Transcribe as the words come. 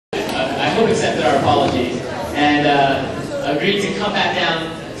hope accepted our apologies, and agreed to come back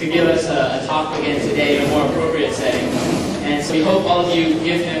down to give us a talk again today in a more appropriate setting. And so we hope all of you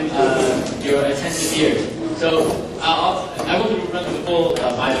give him your attentive ears. So I won't run through the full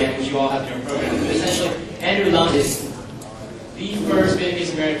bio again, which you all have in your program, but essentially, Andrew Lum is the first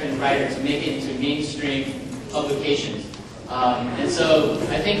Vietnamese-American writer to make it into mainstream publications. And so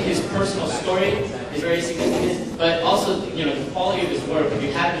I think his personal story is very significant, but also, the quality of his work. If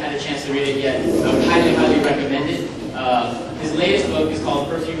you haven't had a chance to read it yet, I would highly, highly recommend it. His latest book is called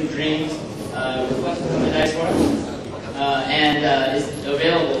Perfume Dreams, Reflections from the Diaspora, and is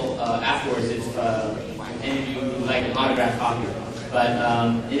available afterwards if any of you would like an autographed copy. But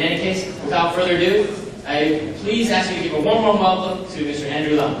in any case, without further ado, I please ask you to give a warm welcome to Mr.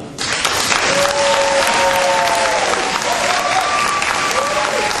 Andrew Lum.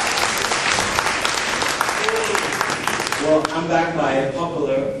 Well, I'm back by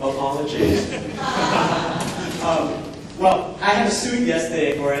popular apologies. Well, I had a suit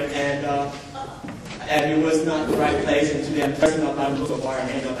yesterday for it, and it was not the right place, and today I'm dressing up on so far and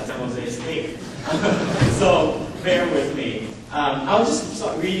end up at San Jose State. So bear with me. I'll just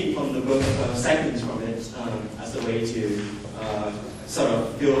start reading from the book, segments from it, as a way to sort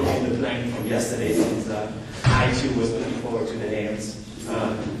of fill in the blank from yesterday, since I too was looking forward to the dance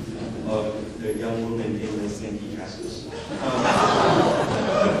of the young woman in the slinky dresses.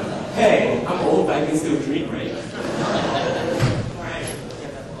 Hey, I'm old, but I can still dream, right?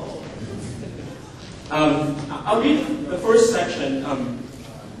 I'll read the first section,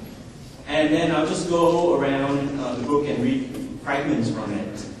 and then I'll just go around the book and read fragments from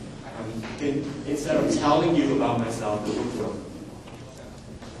it. Instead of telling you about myself, the book will.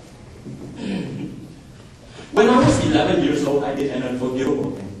 When I was 11 years old, I did an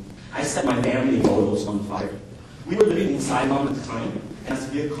unforgivable thing. I set my family photos on fire. We were living in Saigon at the time, and as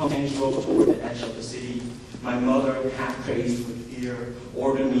Vietcong tanks rode toward the edge of the city, my mother, half crazed with fear,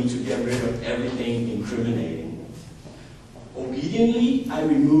 ordered me to get rid of everything incriminating. Obediently, I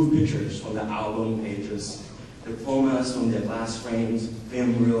removed pictures from the album pages, diplomas from their glass frames,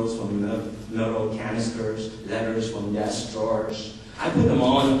 film reels from metal canisters, letters from desk drawers. I put them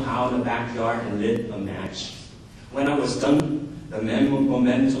all in a pile in the backyard and lit a match. When I was done, the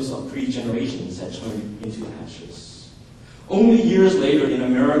mementos of 3 generations had turned into ashes. Only years later in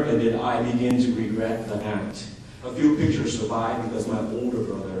America did I begin to regret the act. A few pictures survived because my older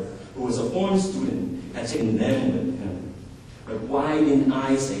brother, who was a foreign student, had taken them with him. But why didn't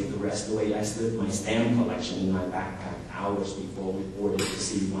I save the rest the way I slipped my stamp collection in my backpack hours before we boarded the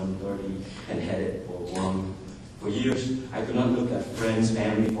C-130 and headed for Guam? For years, I could not look at friends'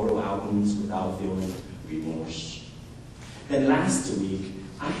 family photo albums without feeling remorse. Then last week,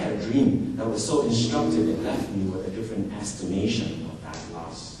 I had a dream that was so instructive it left me with a different estimation of that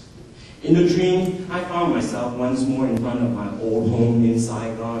loss. In the dream, I found myself once more in front of my old home in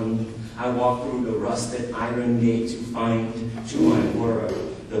Saigon. I walked through the rusted iron gate to find, to my horror,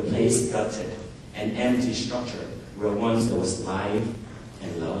 the place gutted, an empty structure where once there was life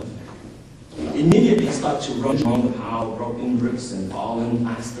and love. Immediately I started to rummage among the pile of broken bricks and fallen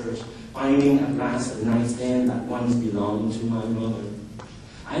plasters, finding at last a nightstand that once belonged to my mother.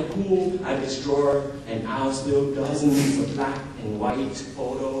 I pulled at its drawer and out spilled dozens of black and white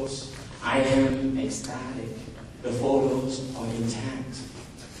photos. I am ecstatic. The photos are intact.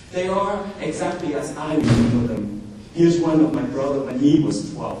 They are exactly as I remember them. Here's one of my brother when he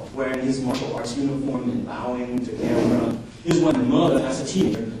was 12, wearing his martial arts uniform and bowing to camera. Here's one of my mother as a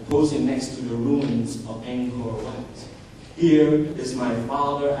teenager, posing next to the ruins of Angkor Wat. Here is my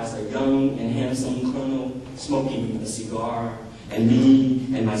father as a young and handsome colonel, smoking a cigar, and me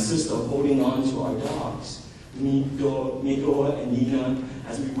and my sister holding on to our dogs, Midor and Nina,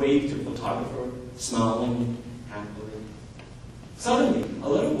 as we waved to the photographer, smiling happily. Suddenly, a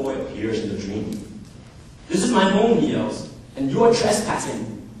little boy appears in the dream. "This is my home," he yells, "and you are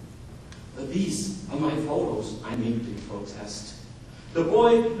trespassing." "But these are my photos," I meekly protest. The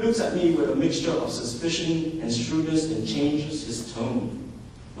boy looks at me with a mixture of suspicion and shrewdness and changes his tone.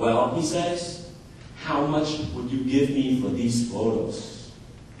 "Well," he says, "how much would you give me for these photos?"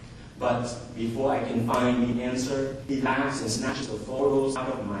 But before I can find the answer, he laughs and snatches the photos out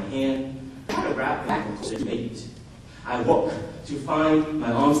of my hand. I had to grab back and close it late. I woke to find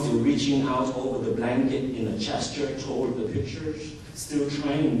my arm still reaching out over the blanket in a gesture toward the pictures, still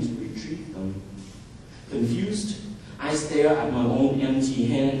trying to retrieve them. Confused, I stare at my own empty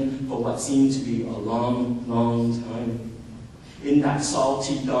hand for what seemed to be a long, long time. In that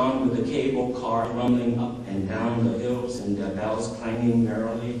salty dawn with the cable car rumbling up and down the hills and their bells clanging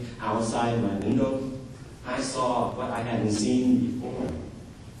merrily outside my window, I saw what I hadn't seen before.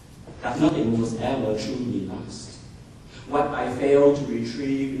 that nothing was ever truly lost. What I failed to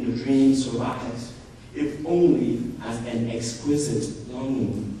retrieve in the dream survives, if only as an exquisite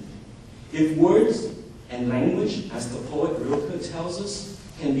longing. If words and language, as the poet Rilke tells us,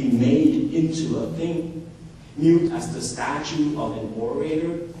 can be made into a thing, mute as the statue of an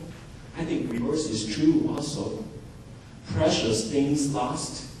orator, I think reverse is true also. Precious things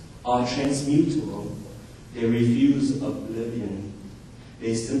lost are transmutable. They refuse oblivion.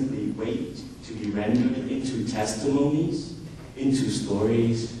 They simply wait to be rendered into testimonies, into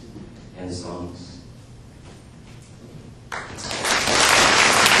stories and songs.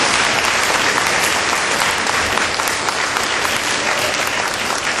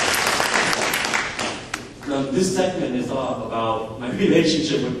 Now, this segment is all about my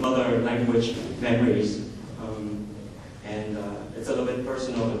relationship with mother language memories. It's a little bit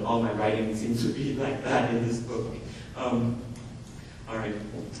personal, and all my writing seems to be like that in this book. All right.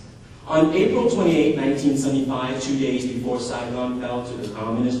 On April 28, 1975, 2 days before Saigon fell to the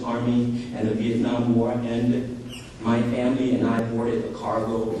Communist Army and the Vietnam War ended, my family and I boarded a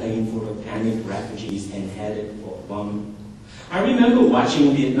cargo plane full of panicked refugees and headed for Guam. I remember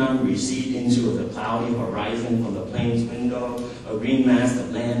watching Vietnam recede into the cloudy horizon from the plane's window, a green mass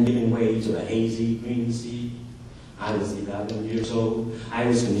of land giving way to a hazy green sea. I was 11 years old. I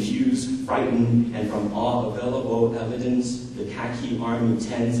was confused, frightened, and from all available evidence, the khaki army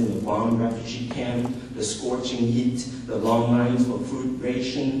tents in the Guam refugee camp, the scorching heat, the long lines for food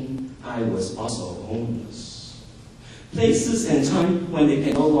ration, I was also homeless. Places and time when they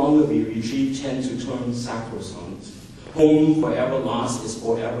can no longer be retrieved tend to turn sacrosanct. Home forever lost is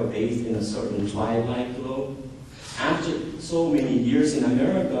forever bathed in a certain twilight glow. After so many years in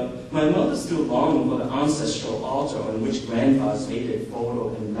America, my mother still longed for the ancestral altar on which grandpa's faded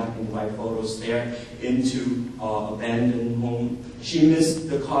photo and black and white photos stare into our abandoned home. She missed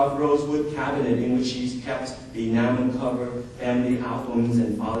the carved rosewood cabinet in which she kept the enamel cover, family albums,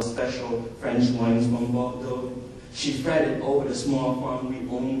 and father's special French wines from Bordeaux. She fretted over the small farm we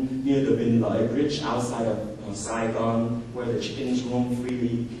owned near the Bin Lai Bridge outside of Saigon, where the chickens roamed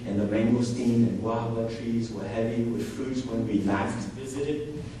freely and the mangosteen and guava trees were heavy with fruits when we last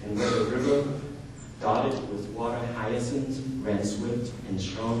visited, and where the river, dotted with water hyacinths, ran swift and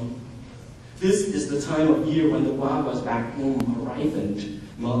strong. This is the time of year when the guavas back home are ripened,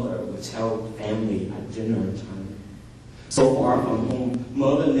 mother would tell family at dinner time. So far from home,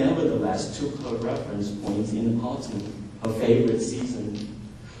 mother nevertheless took her reference points in autumn, her favorite season.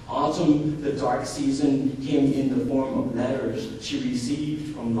 Autumn, the dark season, came in the form of letters she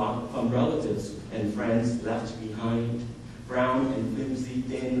received from relatives and friends left behind. Brown and flimsy,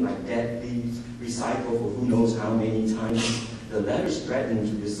 thin like dead leaves, recycled for who knows how many times. The letters threatened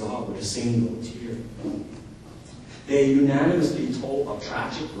to dissolve with a single tear. They unanimously told of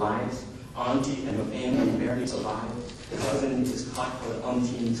tragic lives. Auntie and her family barely survived. Cousin is caught for the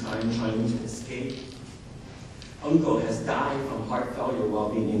umpteenth time trying to escape. Uncle has died from heart failure while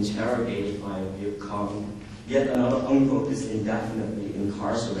being interrogated by a Viet Cong. Yet another uncle is indefinitely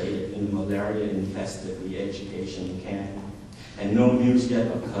incarcerated in a malaria-infested re-education camp. And no news yet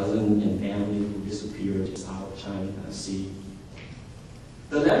of cousin and family who disappeared in South China Sea.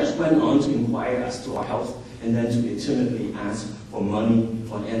 The letters went on to inquire as to our health and then to timidly ask for money,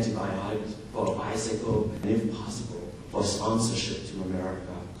 for antibiotics, for a bicycle, and if possible, for sponsorship to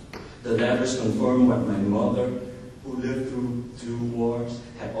America. The letters confirmed what my mother, who lived through 2 wars,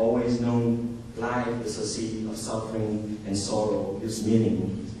 had always known: life is a sea of suffering and sorrow gives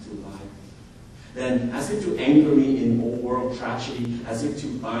meaning to life. Then, as if to anchor me in old world tragedy, as if to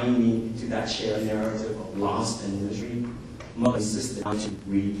bind me to that shared narrative of loss and misery, mother insisted I should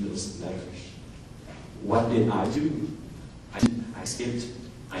read those letters. What did I do? I skipped,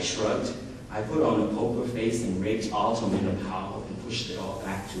 I shrugged, I put on a poker face and raked autumn in a pile and pushed it all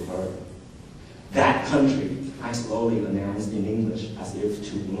back to her. That country, I slowly announced in English as if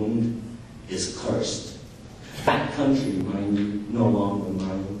to wound, is cursed. That country, mind you, no longer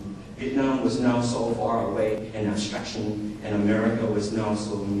mine. Vietnam was now so far away, an abstraction, and America was now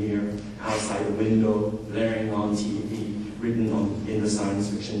so near, outside the window, glaring on TV, written in the science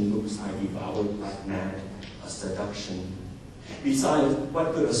fiction books I devoured like mad, a seduction. Besides,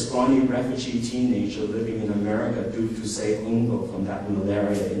 what could a scrawny refugee teenager living in America do to save Uncle from that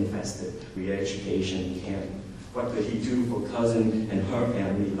malaria-infested re-education camp? What could he do for cousin and her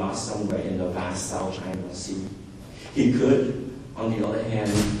family lost somewhere in the vast South China Sea? He could, on the other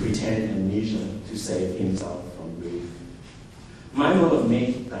hand, pretend amnesia to save himself from grief. My mother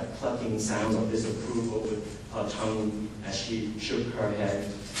made that clucking sound of disapproval with her tongue as she shook her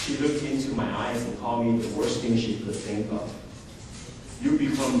head. She looked into my eyes and called me the worst thing she could think of. You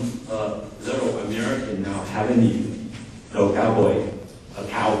become a little American now, haven't you? No cowboy, a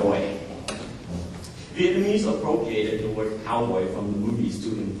cowboy. Vietnamese appropriated the word cowboy from the movies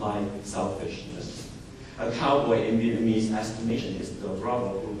to imply selfishness. A cowboy in Vietnamese estimation is the brother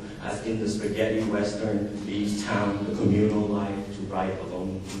who, as in the spaghetti western, leaves town, the communal life, to ride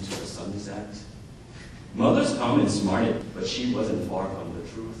alone into the sunset. Mother's comment smarted, but she wasn't far from the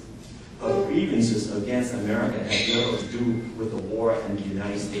truth. Her grievances against America had little to do with the war and the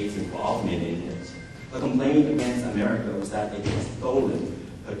United States' involvement in it. Her complaint against America was that it had stolen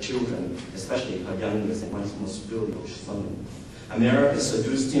her children, especially her youngest and once most filial son. America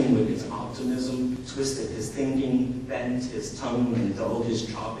seduced him with its optimism, twisted his thinking, bent his tongue, and dulled his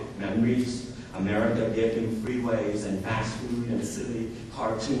tropic memories. America gave him freeways and fast food and silly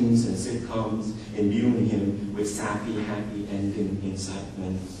cartoons and sitcoms, imbuing him with sappy, happy ending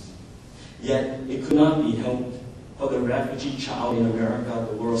incitements. Yet it could not be helped. For the refugee child in America,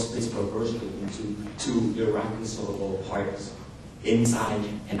 the world splits perversely into two irreconcilable parts, inside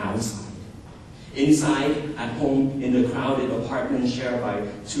and outside. Inside, at home, in the crowded apartment shared by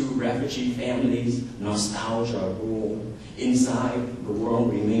two refugee families, nostalgia ruled. Inside, the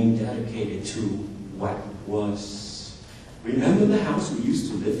world remained dedicated to what was. Remember the house we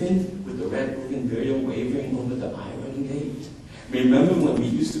used to live in, with the red bougainvillea waving over the iron gate? Remember when we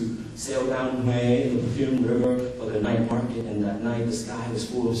used to sail down Hue, the Perfume River, for the night market, and that night the sky was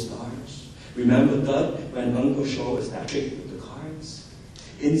full of stars? Remember Doug, when Uncle showed us that trick with the cards?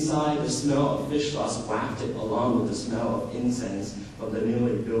 Inside, the smell of fish sauce wafted along with the smell of incense from the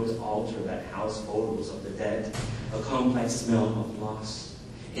newly built altar that housed photos of the dead, a complex smell of loss.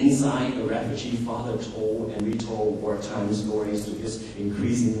 Inside, the refugee father told and retold wartime stories to his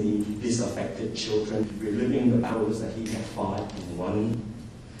increasingly disaffected children, reliving the battles that he had fought and won.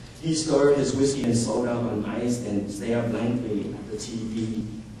 He stirred his whiskey and soda on ice and stared blankly at the TV.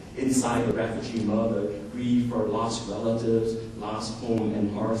 Inside, the refugee mother grieved for lost relatives, lost home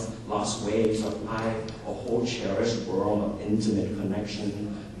and hearth, lost ways of life, a whole cherished world of intimate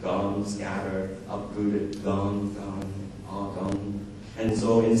connection, gone, scattered, uprooted, gone, all gone. And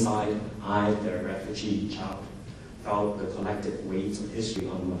so inside, I, the refugee child, felt the collective weight of history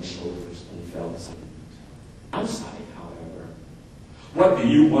on my shoulders and felt something. Outside, however, what do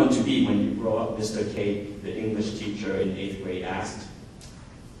you want to be when you grow up? Mr. K, the English teacher in 8th grade, asked.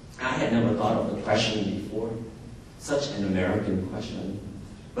 I had never thought of the question before, such an American question,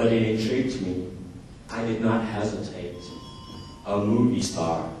 but it intrigued me. I did not hesitate. A movie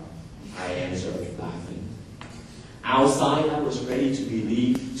star, I answered, laughing. Outside, I was ready to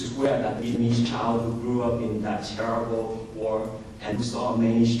believe, to swear that Vietnamese child who grew up in that terrible war and who saw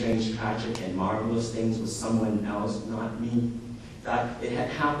many strange, tragic, and marvelous things was someone else, not me. That it had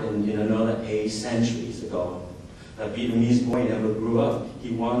happened in another age centuries ago. The Vietnamese boy never grew up.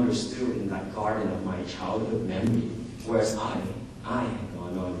 He wanders still in that garden of my childhood memory, whereas I had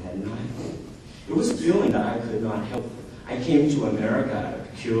gone on, hadn't I? It was a feeling that I could not help. I came to America at a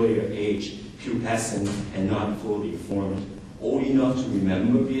peculiar age, pubescent and not fully formed. Old enough to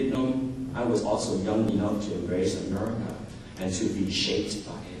remember Vietnam, I was also young enough to embrace America and to be shaped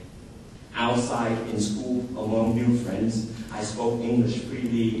by it. Outside, in school, among new friends, I spoke English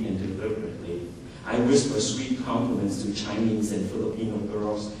freely and deliberately. I whispered sweet compliments to Chinese and Filipino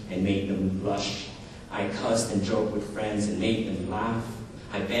girls and made them blush. I cussed and joked with friends and made them laugh.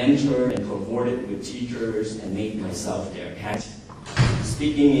 I bantered and cavorted with teachers and made myself their pet.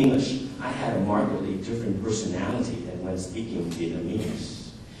 Speaking English, I had a markedly different personality than when speaking Vietnamese.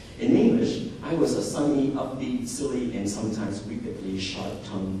 In English, I was a sunny, upbeat, silly, and sometimes wickedly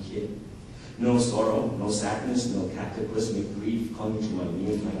sharp-tongued kid. No sorrow, no sadness, no cataclysmic grief clung to my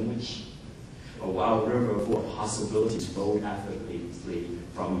new language. A wild river full of possibilities flowed effortlessly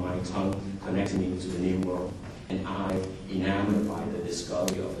from my tongue, connecting me to the new world, and I, enamored by the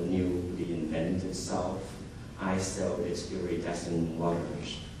discovery of a newly invented self, I sailed its iridescent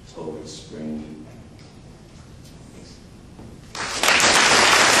waters towards spring.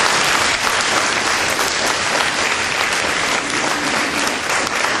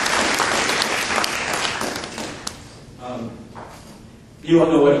 You all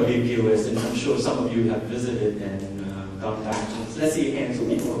know what a big deal is, and I'm sure some of you have visited and gone back. So let's see hands of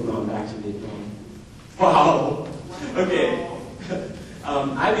people who have gone back to Vietnam. Wow! Okay.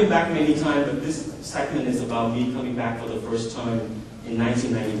 I've been back many times, but this segment is about me coming back for the first time in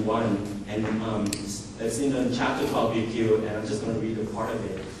 1991. And it's in the chapter called BQ, and I'm just going to read a part of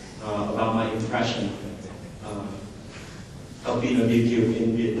it about my impression of being a BQ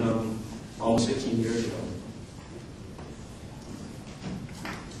in Vietnam almost 15 years ago.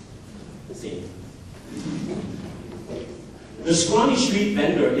 The scrawny street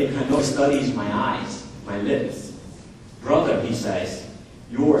vendor in Hanoi studies my eyes, my lips. Brother, he says,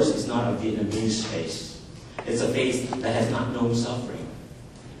 yours is not a Vietnamese face. It's a face that has not known suffering.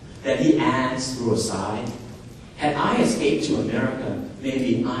 Then he adds through a sigh, had I escaped to America,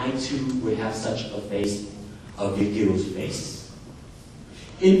 maybe I too would have such a face, a Viet Kieu's face.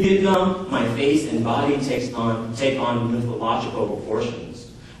 In Vietnam, my face and body take on mythological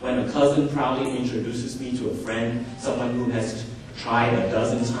proportions. When a cousin proudly introduces me to a friend, someone who has tried a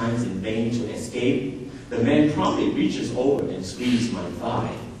dozen times in vain to escape, the man promptly reaches over and squeezes my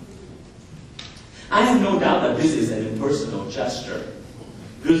thigh. I have no doubt that this is an impersonal gesture.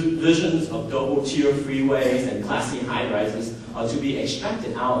 Visions of double-tier freeways and classy high-rises are to be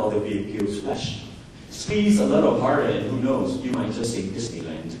extracted out of the Viet Kieu's flesh. Squeeze a little harder and who knows, you might just say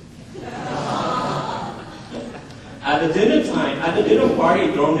Disneyland. At the dinner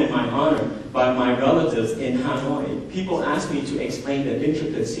party thrown in my honor by my relatives in Hanoi, people asked me to explain the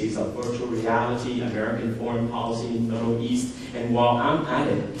intricacies of virtual reality, American foreign policy, Middle East, and while I'm at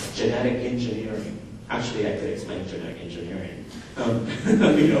it, genetic engineering. Actually, I could explain genetic engineering.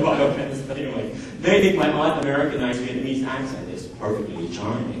 But anyway, they think my odd Americanized Vietnamese accent is perfectly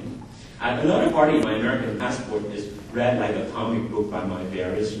charming. At another party, my American passport is read like a comic book by my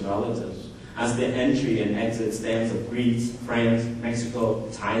various relatives. As the entry and exit stands of Greece, France, Mexico,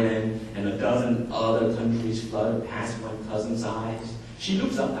 Thailand, and a dozen other countries flutter past my cousin's eyes, she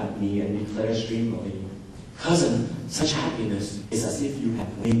looks up at me and declares dreamily, "Cousin, such happiness is as if you had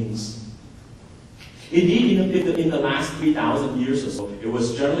wings." Indeed, in the last 3,000 years or so, it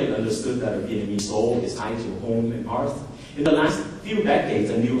was generally understood that a Vietnamese soul is tied to home and hearth. In the last few decades,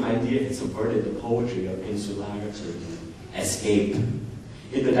 a new idea has subverted the poetry of insularity, escape.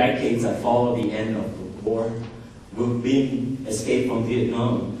 In the decades that followed the end of the war, being escaped from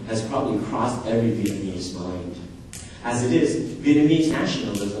Vietnam has probably crossed every Vietnamese mind. As it is, Vietnamese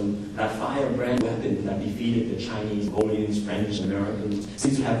nationalism, that firebrand weapon that defeated the Chinese, Mongolians, French, Americans,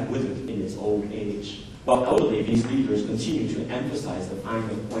 seems to have withered in its old age. While elderly these leaders continue to emphasize the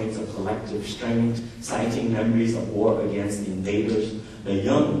finer points of collective strength, citing memories of war against invaders, the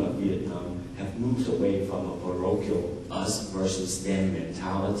young of Vietnam have moved away from a parochial us versus them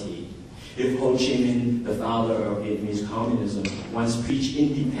mentality. If Ho Chi Minh, the founder of Vietnamese communism, once preached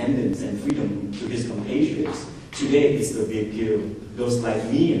independence and freedom to his compatriots, today it's the Viet Kieu, those like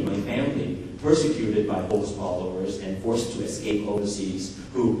me and my family, persecuted by Ho's followers and forced to escape overseas,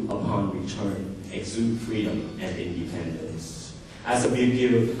 who, upon return, exude freedom and independence. As a Viet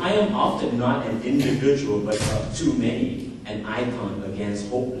Kieu, I am often not an individual, but too many, an icon against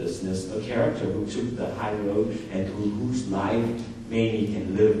hopelessness, a character who took the high road and through whose life many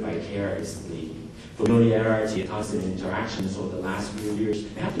can live vicariously. Familiarity and constant interactions over the last few years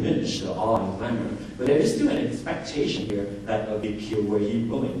have diminished the awe and glamour, but there is still an expectation here that a Viet Kieu, were he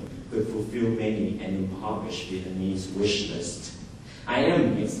willing, could fulfill many an impoverished Vietnamese wish list. I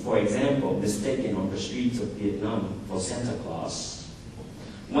am, for example, mistaken on the streets of Vietnam for Santa Claus.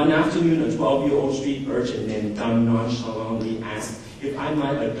 One afternoon, a 12-year-old street urchin named Dun nonchalantly asked if I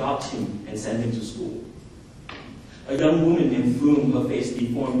might adopt him and send him to school. A young woman named Phuong, her face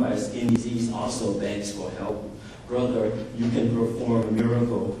deformed by a skin disease, also begs for help. Brother, you can perform a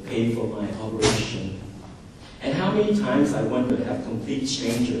miracle, pay for my operation. And how many times I wonder have complete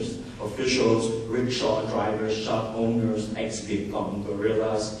strangers, officials, rickshaw drivers, shop owners, ex-Vietcong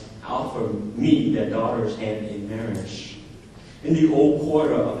guerrillas, offer me their daughter's hand in marriage. In the old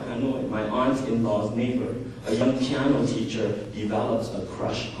quarter of Hanoi, my aunt-in-law's neighbor, a young piano teacher, develops a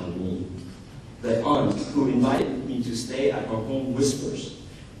crush on me. The aunt who invited me to stay at her home whispers,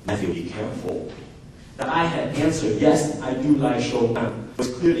 "Matthew, be careful." That I had answered, "Yes, I do like Chopin," was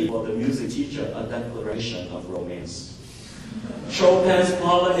clearly for the music teacher a declaration of romance. Chopin's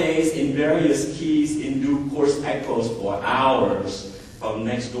Polonaise in various keys in due course echoes for hours from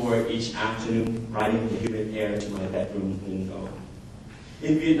next door each afternoon, riding the humid air to my bedroom window.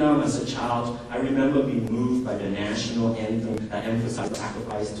 In Vietnam as a child, I remember being moved by the national anthem that emphasized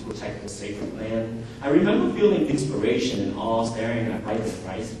sacrifice to protect the sacred land. I remember feeling inspiration and awe staring at the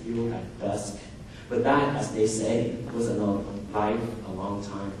rice field at dusk. But that, as they say, was a life a long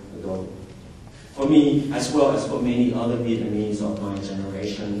time ago. For me, as well as for many other Vietnamese of my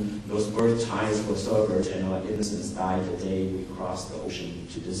generation, those birth ties were severed and our innocence died the day we crossed the ocean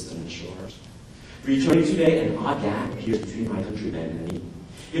to distant shores. Returning today, an odd gap appears between my countrymen and me.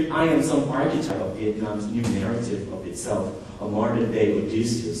 If I am some archetype of Vietnam's new narrative of itself, a modern-day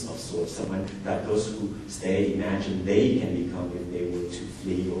Odysseus of sorts, someone that those who stay imagine they can become if they were to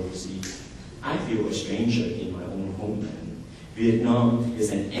flee overseas, I feel a stranger in my own homeland. Vietnam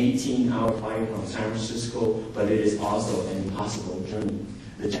is an 18-hour flight from San Francisco, but it is also an impossible journey.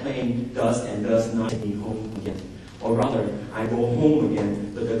 The plane does and does not take me home again. Or rather, I go home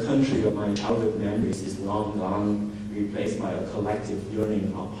again, but the country of my childhood memories is long gone, replaced by a collective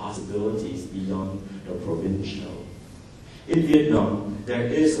yearning of possibilities beyond the provincial. In Vietnam, there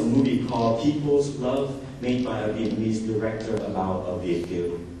is a movie called People's Love, made by a Vietnamese director about a Việt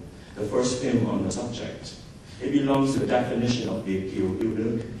kiều, the first film on the subject. It belongs to the definition of Việt kiều,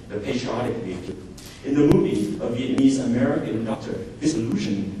 the patriotic Việt kiều. In the movie, a Vietnamese-American doctor,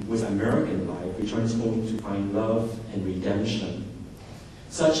 disillusioned with American life, returns home to find love and redemption.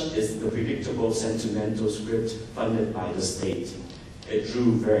 Such is the predictable sentimental script funded by the state. It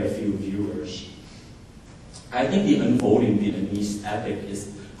drew very few viewers. I think the unfolding Vietnamese epic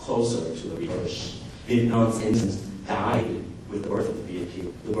is closer to the reverse. Vietnam's innocence died with the birth of the Việt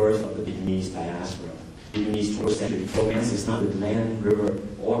kiều, the birth of the Vietnamese diaspora. Vietnamese 4th century romance is not with land, river,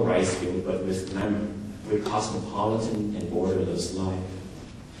 or rice field, but with glamour, with cosmopolitan and borderless life.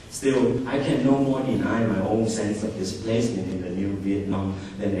 Still, I can no more deny my own sense of displacement in the new Vietnam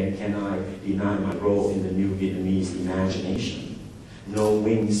than can I deny my role in the new Vietnamese imagination. No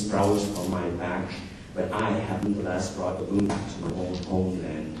wings sprouts from my back, but I have nonetheless brought the bloom back to my own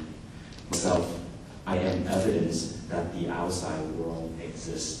homeland. Myself, I am evidence that the outside world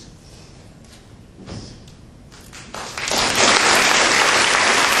exists.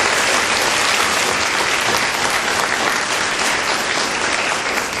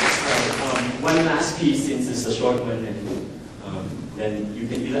 One last piece, since it's a short one, and then you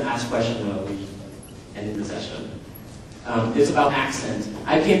can either ask questions or we end the session. It's about accent.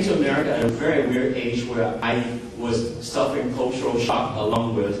 I came to America at a very weird age where I was suffering cultural shock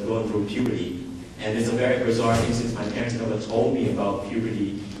along with going through puberty. And it's a very bizarre thing since my parents never told me about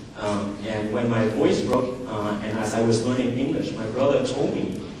puberty. And when my voice broke, and as I was learning English, my brother told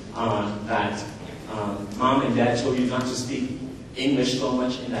me that Mom and Dad told you not to speak English so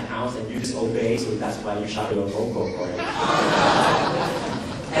much in the house, and you just obey, so that's why you shouted your vocal cord.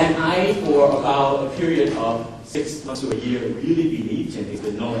 And I, for about a period of 6 months to a year, really believed him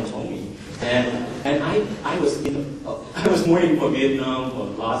because no one told me. And I was mourning for Vietnam, for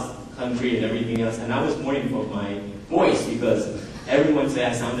lost country and everything else, and I was mourning for my voice because everyone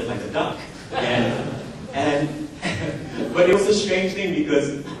said I sounded like a duck. But it was a strange thing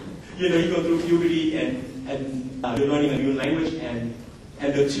because you go through puberty and you're learning a new language, and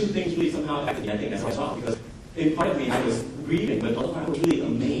the two things really somehow affected me. I think that's why I saw, because in part of me I was grieving, but also I was really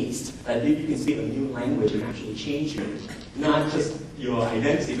amazed that if you can speak a new language, it can actually change you, not just your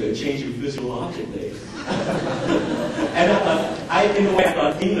identity, but it change you physiologically. And in a way, I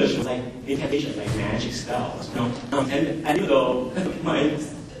thought English was like incantation, like magic spells, And even though my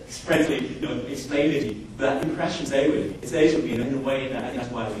friends explained it to me, the impression stays with me. It stays with me in a way that I think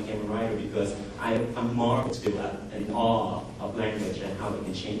that's why I became a writer, because I'm marveled still at in awe of language and how it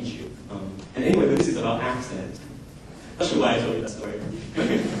can change you. And anyway, but this is about accent. Not sure why I told you that story.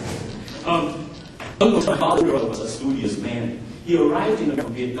 My father was a studious man. He arrived in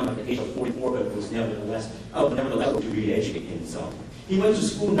Vietnam at the age of 44, but was nevertheless able to really educate himself. He went to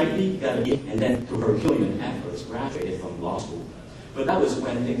school nightly, got a and then through Herculean efforts graduated from law school. But that was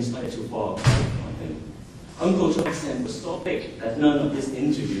when things started to fall apart on him. Uncle Joe's accent was so thick that none of his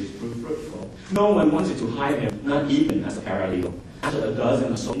interviews proved fruitful. No one wanted to hire him, not even as a paralegal. After a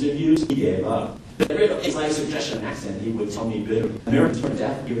dozen or so interviews, he gave up. Get rid of his slight suggestion accent, he would tell me bitterly. Americans are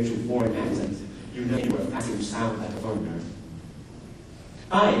deaf given to foreign accents. You know anywhere fast you sound like a foreigner.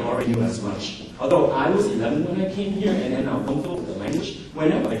 I already knew as much. Although I was 11 when I came here and then I'm comfortable with the language,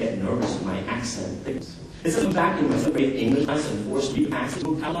 whenever I get nervous, my accent thickens. Instead of back in my seventh English class and forced me to access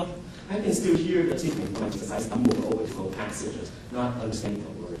book catalog, I can still hear the teaching points as I stumble over difficult passages, not understanding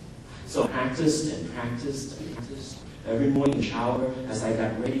a word. So I practiced and practiced and practiced. Every morning in the shower, as I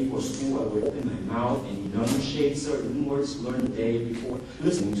got ready for school, I would open my mouth and enunciate certain words learned the day before,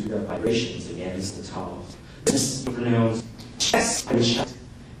 listening to their vibrations against the towels. This pronounced, yes, I was shut.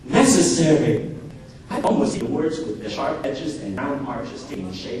 Necessary. I almost see the words with the sharp edges and round arches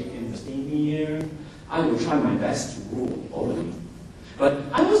taking shape in the steamy air. I would try my best to rule over them. But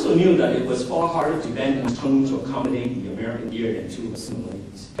I also knew that it was far harder to bend my tongue to accommodate the American ear than to assimilate.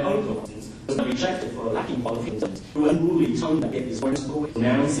 My uncle, for instance, was not rejected for lacking qualifications. Through unruly tongue that gave his words away,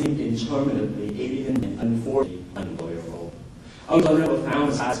 pronouncing interminably alien and unfortunately unlawyerable. Uncle never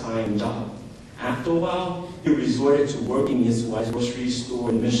found a satisfying job. After a while, he resorted to working in his wife's grocery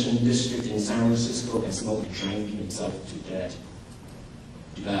store in Mission District in San Francisco and smoked and drank himself to death.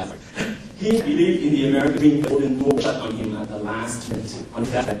 He believed in the American dream, but opened door shut on him at the last minute. On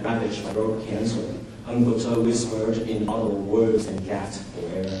death that ravaged by throat cancer, Uncle Tug whispered in audible words and gasped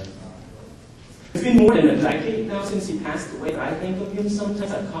for air. It's been more than a decade now since he passed away. I think of him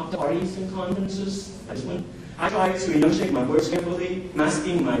sometimes at cocktail parties and conferences. I try to enunciate my words carefully,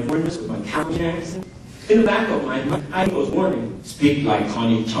 masking my foreignness with my California accent. In the back of my mind, I was warning, speak like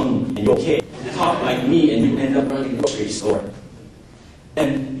Connie Chung and you're okay. Talk like me and you end up running a grocery store.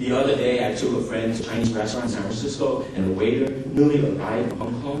 And the other day, I took a friend to a Chinese restaurant in San Francisco, and the waiter, newly arrived from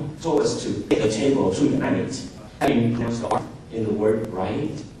Hong Kong, told us to take a table to unite, having pronounced the R in the word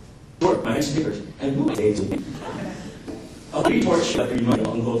right. Short, my stickers, and who they to me. A retort shut reminded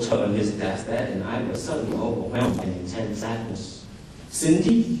Uncle Tug on his deathbed, and I was suddenly overwhelmed in intense sadness.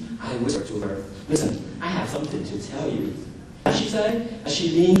 Cindy, I whispered to her, listen, I have something to tell you. As she said, as she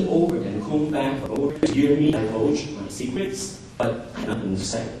leaned over and combed back over to hear me divulge my secrets, but I had nothing to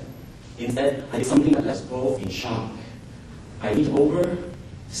say. Instead, I did something that left us both in shock. I leaned over,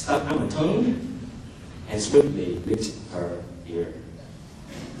 stuck out my tongue, and swiftly licked her ear.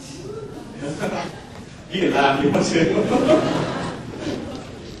 You can laugh if you want to.